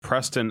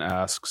Preston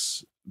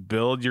asks,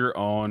 build your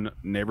own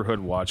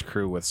neighborhood watch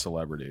crew with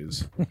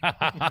celebrities.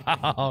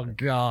 Oh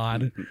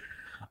God.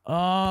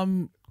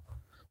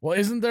 Well,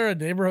 isn't there a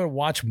neighborhood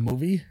watch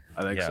movie?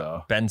 I think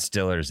so. Ben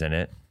Stiller's in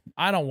it.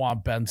 I don't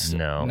want Ben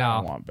Stiller. No. I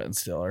don't want Ben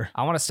Stiller.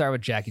 I want to start with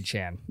Jackie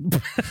Chan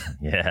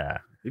Yeah.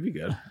 He'd be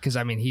good. because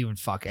I mean he would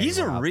fuck. He's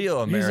a anyone up.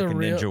 real He's a American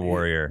real- Ninja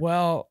Warrior.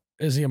 Well,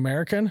 is he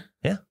American?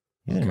 He's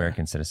an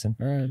American citizen.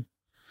 All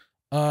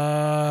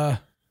right.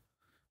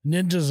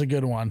 Ninja's a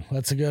good one.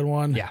 That's a good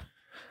one. Yeah.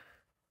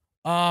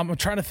 I'm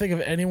trying to think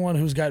of anyone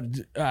who's got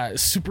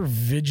super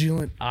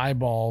vigilant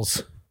eyeballs.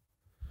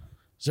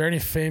 Is there any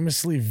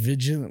famously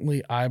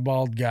vigilantly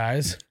eyeballed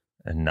guys?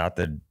 And not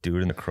the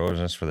dude in the crow's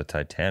nest for the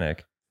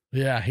Titanic.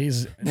 Yeah,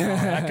 he's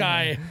that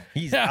guy.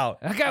 He's Yeah.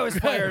 out. That guy was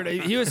fired.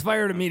 He was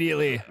fired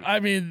immediately. I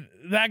mean,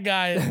 that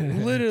guy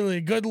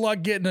literally. Good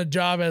luck getting a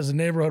job as a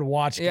neighborhood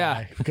watch guy.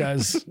 Yeah.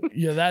 Because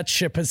that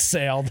ship has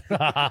sailed.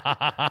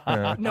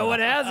 No, it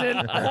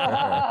hasn't.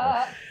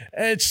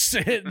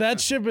 That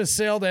ship has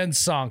sailed and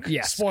sunk.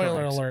 Yes,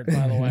 Spoiler correct. alert,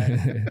 by the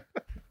way.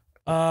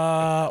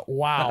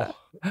 Wow.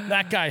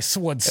 That guy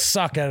would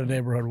suck at a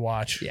neighborhood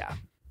watch. Yeah.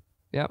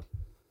 Yep.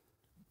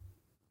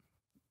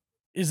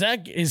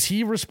 Is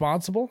he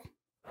responsible?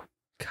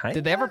 Kind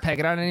Did they ever peg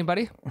it on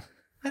anybody?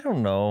 I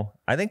don't know.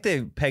 I think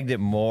they pegged it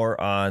more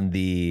on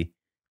the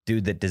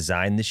dude that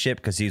designed the ship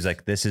because he was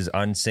like, this is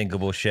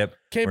unsinkable ship.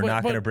 Okay, We're but-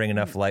 not but- going to bring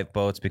enough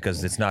lifeboats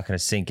because it's not going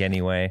to sink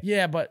anyway.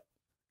 Yeah, but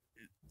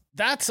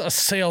that's a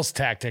sales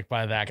tactic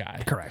by that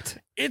guy. Correct.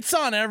 It's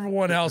on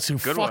everyone else who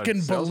Good fucking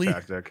one. Sales believe.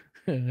 tactic.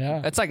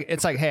 Yeah. It's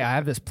like, hey, I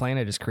have this plane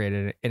I just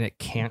created and it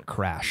can't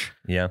crash.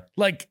 Yeah.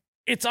 Like,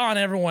 it's on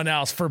everyone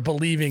else for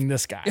believing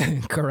this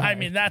guy. Correct. I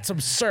mean, that's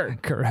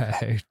absurd.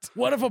 correct.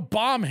 What if a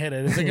bomb hit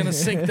it? Is it going to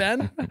sink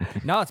then?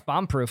 No, it's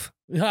bomb proof.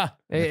 Yeah.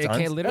 It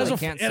can't It, literally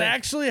can't. it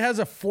actually has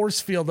a force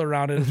field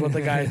around it, is what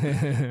the guy.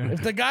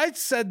 If the guy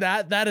said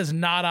that, that is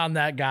not on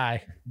that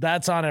guy.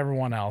 That's on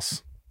everyone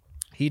else.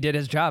 He did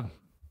his job.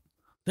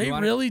 They You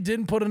wanna- really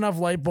didn't put enough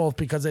light bulbs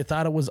because they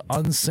thought it was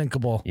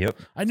unsinkable. Yep.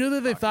 I knew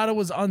that they thought it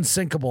was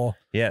unsinkable.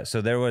 Yeah.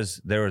 So there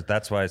was,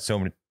 that's why so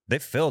many, they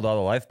filled all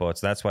the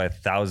lifeboats. That's why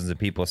thousands of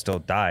people still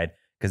died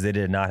because they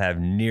did not have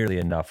nearly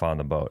enough on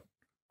the boat.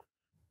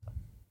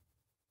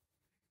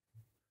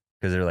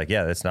 Because they're like,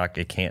 yeah,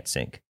 it can't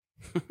sink.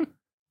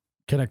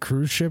 Can a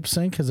cruise ship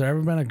sink? Has there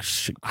ever been a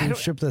cruise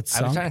ship that's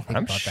I was sunk? trying to think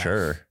I'm about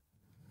sure.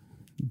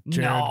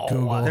 Jared, No.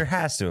 Google. There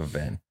has to have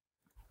been.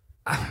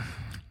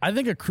 I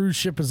think a cruise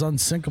ship is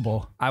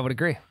unsinkable. I would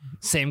agree.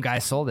 Same guy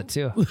sold it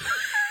too.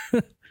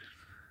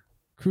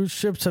 Cruise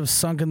ships have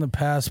sunk in the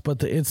past, but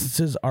the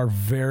instances are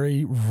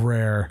very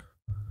rare.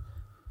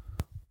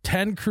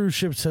 10 cruise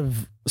ships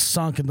have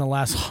sunk in the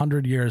last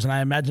 100 years, and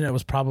I imagine it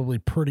was probably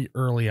pretty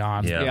early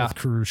on Yeah. with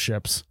cruise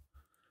ships.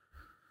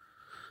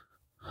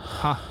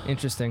 Huh.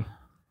 Interesting.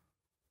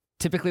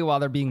 Typically while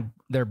they're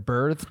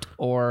birthed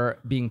or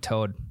being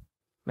towed.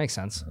 Makes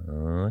sense.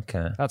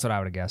 Okay. That's what I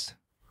would have guessed.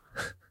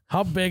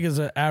 How big is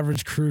an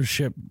average cruise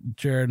ship,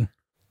 Jared?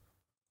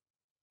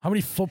 How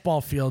many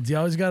football fields? You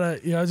always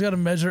gotta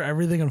measure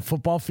everything in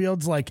football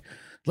fields, like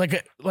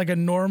a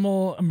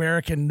normal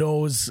American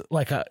knows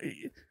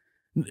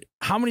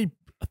how many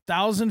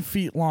 1,000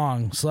 feet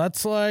long. So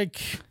that's like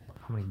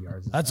How many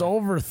yards? Is that's that?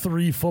 over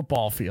 3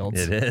 football fields.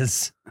 It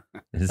is.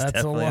 It's That's a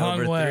definitely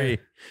long over way.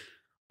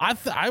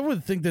 3. I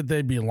would think that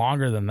they'd be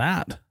longer than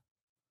that.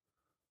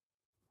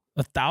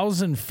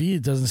 1,000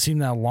 feet doesn't seem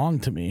that long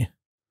to me.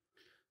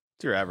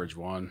 It's your average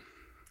one.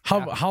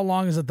 How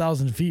long is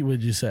 1,000 feet?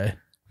 Would you say?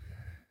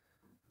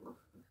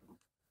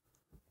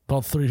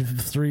 About three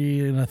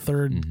and a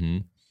third Mm-hmm.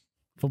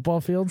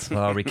 football fields.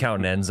 Are we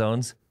counting end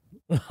zones?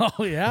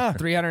 Oh yeah, it's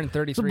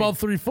 333. about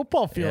 3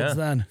 football fields Yeah.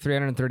 then.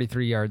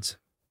 333 yards.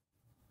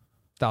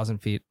 1,000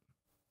 feet.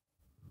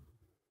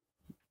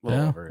 A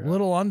little Yeah, over, a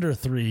little under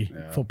 3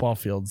 Yeah. football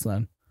fields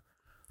then.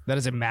 That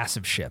is a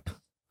massive ship.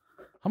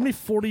 How many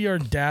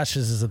 40-yard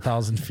dashes is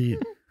 1,000 feet?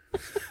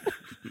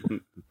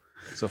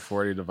 So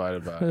 40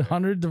 divided by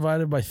 100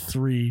 divided by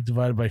 3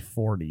 divided by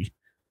 40.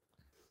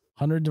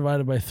 100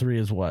 divided by 3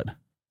 is what?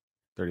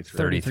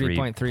 33.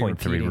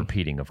 33.3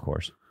 repeating, of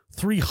course.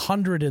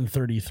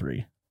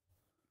 333.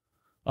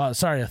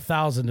 Sorry,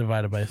 1,000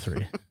 divided by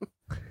 3.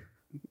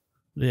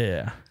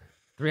 Yeah.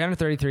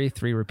 333,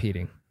 3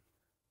 repeating.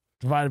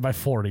 Divided by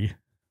 40.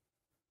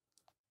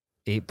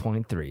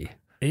 8.3.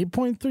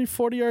 8.3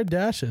 40-yard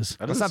dashes.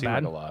 That That's doesn't not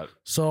seem bad. like a lot.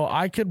 So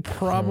I could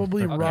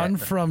probably Okay. run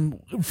from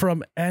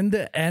end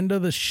to end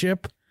of the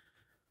ship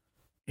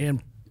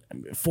in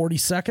 40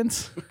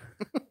 seconds.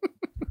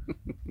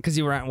 Because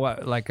you were at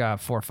what, like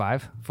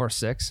 4.5,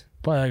 4.6?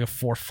 Probably like a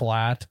 4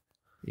 flat.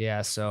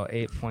 Yeah, so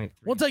 8.3.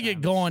 Once I get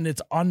times- going,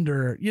 it's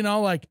under,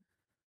 like,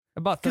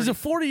 About because 30. a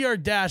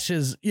 40-yard dash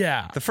is,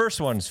 yeah. The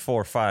first one's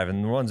 4.5,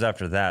 and the ones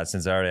after that,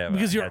 since I already have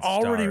Because a you're head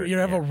already, start, you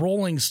have yeah. a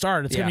rolling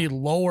start. It's going Yeah. to be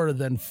lower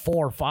than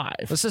 4 or 5.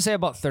 Let's just say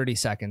about 30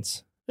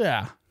 seconds.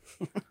 Yeah.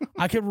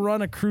 I could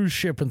run a cruise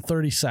ship in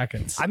 30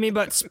 seconds. I mean,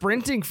 but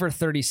sprinting for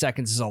 30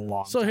 seconds is a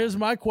long So time. here's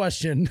my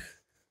question.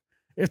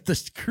 If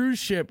the cruise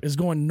ship is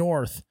going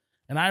north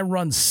and I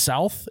run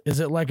south, is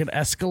it like an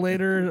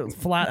escalator,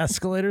 flat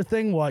escalator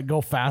thing? Will I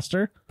go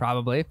faster?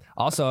 Probably.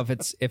 Also, if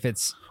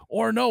it's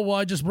Or no, will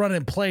I just run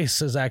in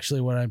place is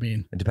actually what I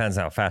mean. It depends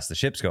how fast the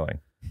ship's going.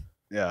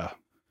 Yeah.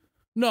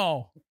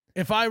 No,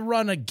 if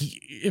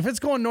it's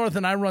going north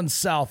and I run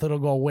south, it'll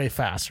go way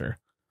faster.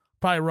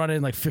 Probably run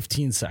in like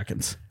 15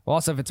 seconds.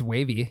 also if it's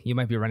wavy, you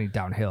might be running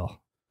downhill.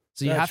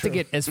 So you That's have to true.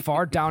 get as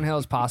far downhill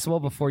as possible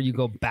before you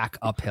go back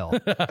uphill.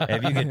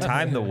 If you can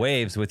time the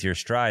waves with your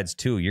strides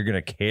too, you're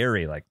going to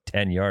carry like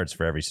 10 yards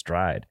for every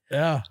stride.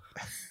 Yeah.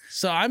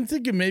 So I'm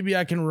thinking maybe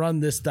I can run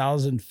this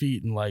 1,000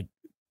 feet in like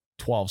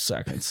 12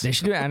 seconds. They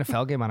should do an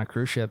NFL game on a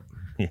cruise ship.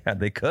 Yeah,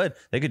 they could.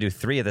 They could do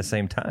 3 at the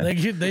same time.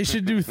 They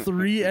should do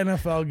 3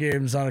 NFL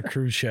games on a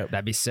cruise ship.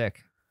 That'd be sick.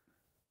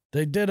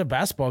 They did a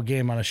basketball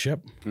game on a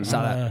ship.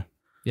 Saw that.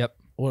 Yep.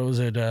 What was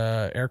it?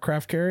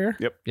 Aircraft carrier?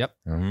 Yep.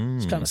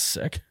 It's kind of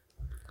sick.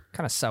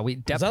 Kind of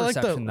sweet. Depth that like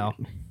the- perception though.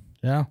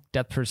 Yeah.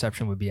 Depth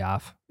perception would be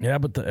off. Yeah,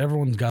 but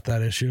everyone's got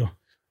that issue.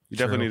 You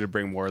definitely need to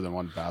bring more than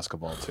one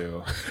basketball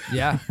too.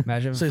 Yeah.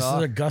 Imagine if So it this is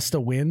fell a gust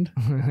of wind.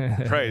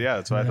 Right? Yeah,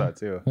 that's what I thought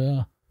too.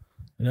 Yeah.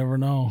 You never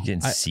know. Getting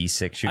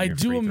seasick shooting I your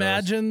do free throws.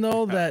 imagine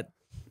though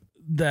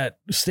that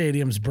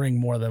stadiums bring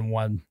more than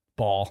one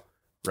ball.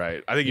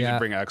 Right. I think you Yeah. should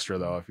bring extra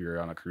though if you're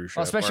on a cruise ship.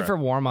 Well, especially or for a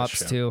warm ups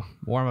ship. too.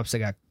 Warm ups, they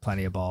got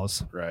plenty of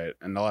balls. Right,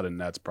 and a lot of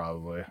nets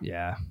probably.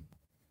 Yeah.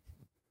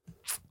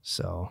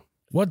 So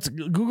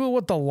Google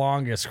what the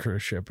longest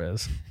cruise ship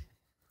is?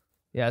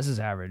 yeah, this is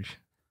average.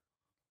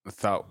 I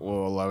thought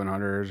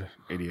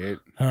 1188.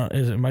 I don't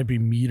know, it might be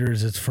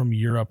meters. It's from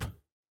Europe.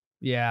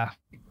 Yeah.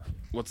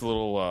 What's the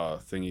little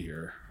thingy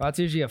here? Well, that's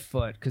usually a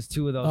foot because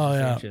 2 of those Oh are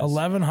yeah, inches.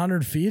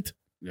 1,100 feet.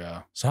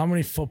 Yeah. So how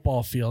many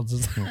football fields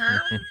is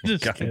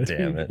Just God kidding.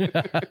 damn it. We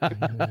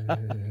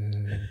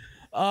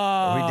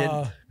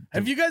didn't-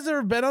 Have you guys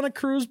ever been on a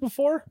cruise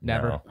before?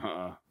 Never.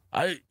 No.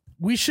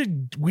 We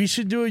should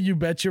do a You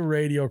Betcha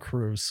Radio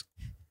cruise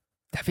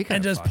That'd be and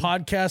kind of just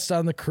podcast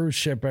on the cruise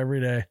ship every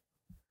day.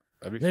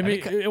 That'd be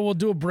Maybe fun. it will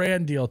do a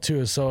brand deal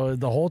too, so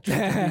the whole trip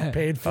will be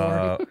paid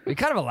for. Be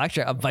kind of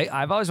electric.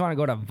 I've always wanted to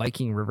go to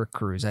Viking River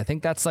Cruise. I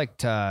think that's like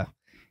that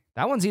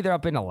one's either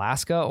up in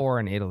Alaska or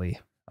in Italy.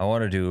 I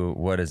want to do,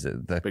 what is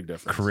it? The Big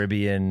difference.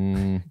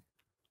 Caribbean.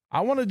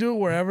 I want to do it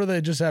wherever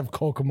they just have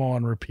Kokomo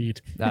on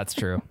repeat. That's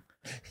true.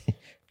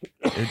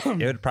 It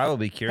would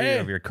probably cure Hey.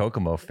 you of your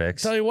Kokomo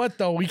fix. Tell you what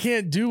though, we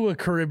can't do a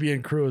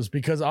Caribbean cruise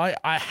because I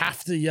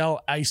have to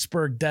yell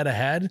iceberg dead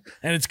ahead,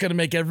 and it's gonna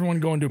make everyone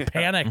go into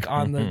panic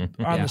on the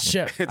Yeah. the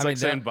ship. It's I like mean,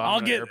 saying bomb I'll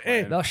on an get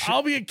airplane. They'll sh-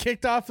 I'll be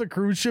kicked off the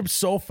cruise ship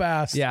so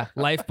fast. Yeah,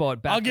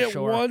 lifeboat back I'll to get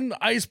shore. one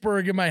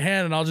iceberg in my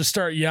hand and I'll just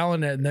start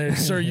yelling it, and then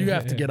sir, you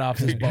have to get off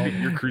this boat.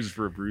 You're cruising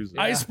for a bruise.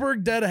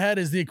 Iceberg dead ahead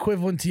is the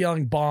equivalent to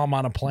yelling bomb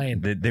on a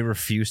plane. They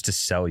refuse to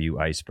sell you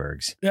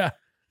icebergs. Yeah.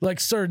 Like,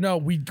 sir, no,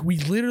 we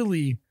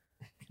literally,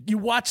 you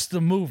watch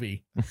the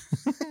movie.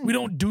 We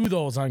don't do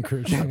those on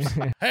cruise ships.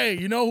 Hey,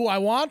 you know who I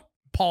want?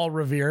 Paul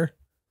Revere.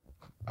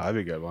 That'd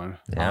be a good one.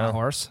 On a Yeah.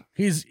 horse.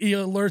 He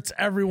alerts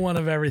everyone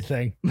of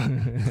everything.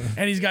 And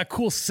he's got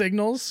cool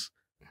signals,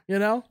 you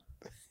know?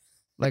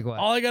 Like what?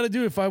 All I got to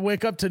do if I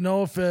wake up to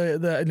know if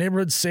the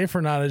neighborhood's safe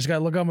or not, I just got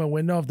to look out my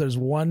window. If there's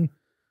one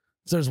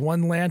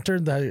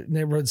lantern, the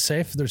neighborhood's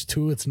safe. If there's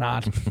 2, it's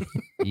not.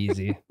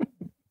 Easy.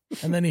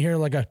 And then you hear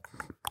like a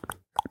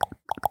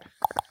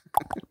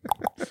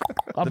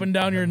up and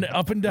down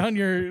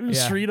your Yeah.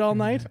 street all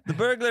night. The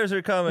burglars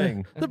are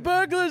coming. The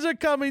burglars are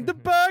coming. The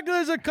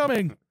burglars are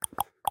coming.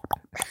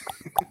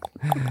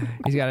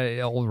 He's got an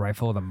old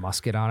rifle with a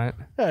musket on it.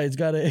 Yeah, he's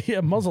got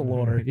a muzzle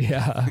loader.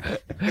 Yeah.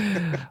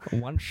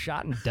 One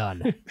shot and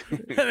done.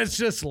 And it's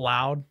just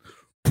loud.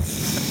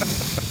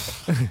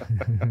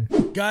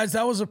 Guys,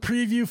 that was a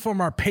preview from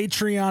our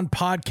Patreon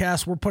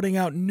podcast. We're putting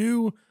out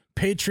new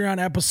Patreon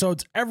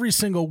episodes every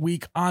single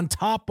week on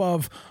top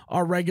of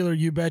our regular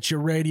You Betcha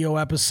Radio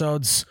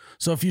episodes.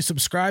 So if you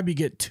subscribe, you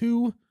get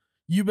 2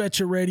 You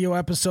Betcha Radio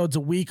episodes a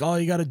week. All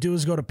you got to do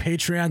is go to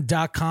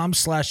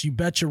patreon.com/You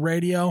Betcha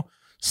Radio,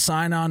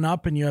 sign on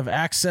up, and you have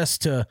access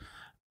to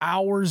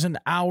hours and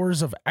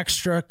hours of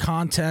extra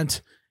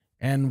content.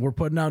 And we're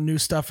putting out new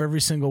stuff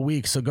every single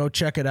week. So go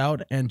check it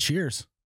out and cheers.